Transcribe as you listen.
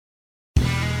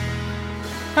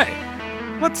Hey,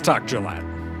 let's talk Gillette.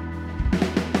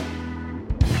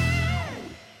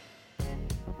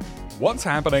 What's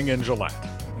happening in Gillette?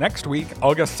 Next week,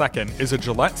 August 2nd, is a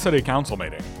Gillette City Council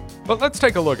meeting. But let's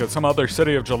take a look at some other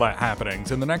City of Gillette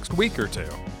happenings in the next week or two.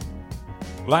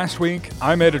 Last week,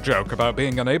 I made a joke about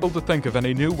being unable to think of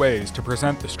any new ways to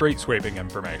present the street sweeping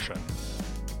information.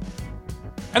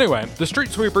 Anyway, the street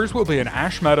sweepers will be in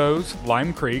Ash Meadows,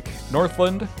 Lime Creek,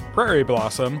 Northland, Prairie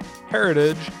Blossom,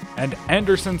 Heritage, and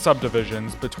Anderson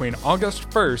subdivisions between August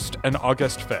 1st and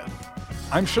August 5th.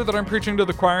 I'm sure that I'm preaching to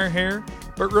the choir here,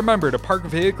 but remember to park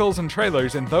vehicles and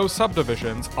trailers in those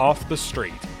subdivisions off the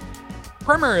street.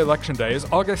 Primary election day is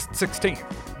August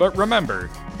 16th, but remember,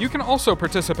 you can also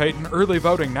participate in early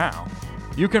voting now.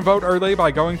 You can vote early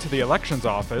by going to the elections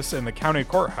office in the county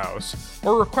courthouse,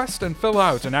 or request and fill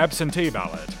out an absentee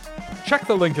ballot. Check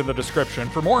the link in the description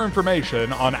for more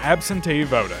information on absentee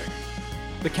voting.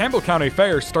 The Campbell County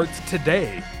Fair starts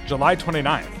today, July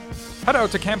 29th. Head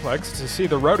out to Camplex to see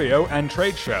the rodeo and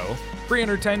trade show, free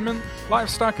entertainment,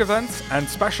 livestock events, and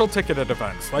special ticketed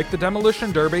events like the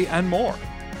Demolition Derby and more.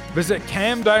 Visit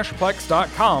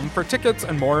cam-plex.com for tickets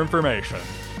and more information.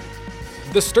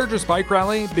 The Sturgis Bike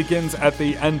Rally begins at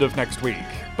the end of next week,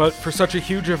 but for such a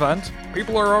huge event,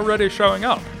 people are already showing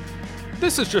up.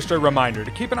 This is just a reminder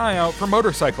to keep an eye out for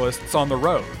motorcyclists on the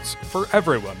roads, for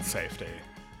everyone's safety.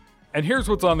 And here's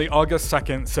what's on the August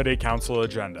 2nd City Council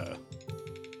agenda.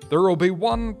 There will be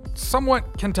one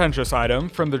somewhat contentious item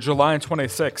from the July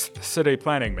 26th City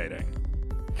Planning meeting.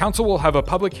 Council will have a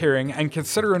public hearing and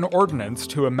consider an ordinance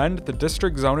to amend the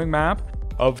district zoning map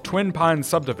of Twin Pines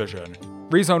subdivision,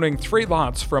 rezoning 3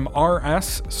 lots from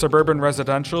RS, suburban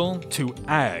residential, to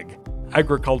AG,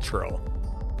 agricultural.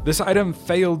 This item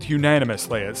failed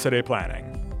unanimously at City Planning.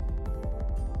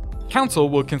 Council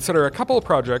will consider a couple of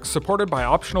projects supported by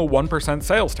optional 1%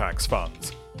 sales tax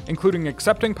funds, including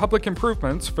accepting public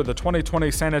improvements for the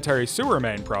 2020 sanitary sewer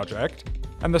main project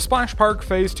and the Splash Park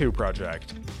Phase 2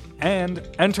 project, and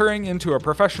entering into a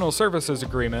professional services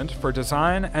agreement for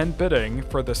design and bidding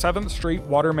for the 7th Street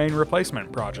water main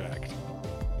replacement project.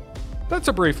 That's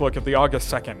a brief look at the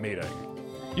August 2nd meeting.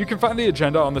 You can find the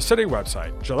agenda on the city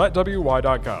website,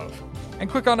 gillettewy.gov, and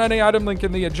click on any item link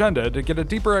in the agenda to get a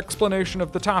deeper explanation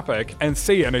of the topic and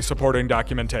see any supporting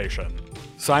documentation.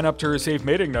 Sign up to receive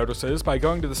meeting notices by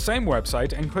going to the same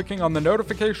website and clicking on the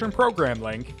notification program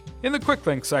link in the quick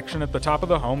link section at the top of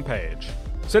the home page.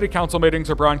 City Council meetings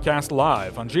are broadcast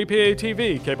live on GPA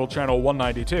TV cable channel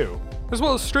 192, as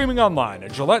well as streaming online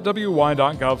at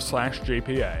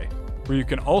gillettewy.gov/GPA, where you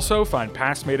can also find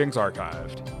past meetings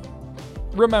archived.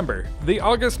 Remember, the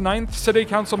August 9th City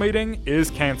Council meeting is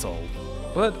canceled,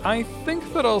 but I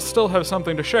think that I'll still have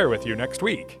something to share with you next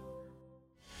week.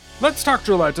 Let's Talk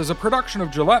Gillette is a production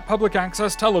of Gillette Public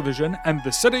Access Television and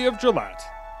the City of Gillette.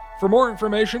 For more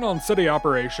information on city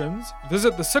operations,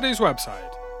 visit the city's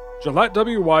website,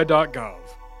 gillettewy.gov,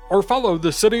 or follow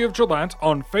the City of Gillette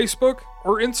on Facebook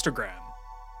or Instagram.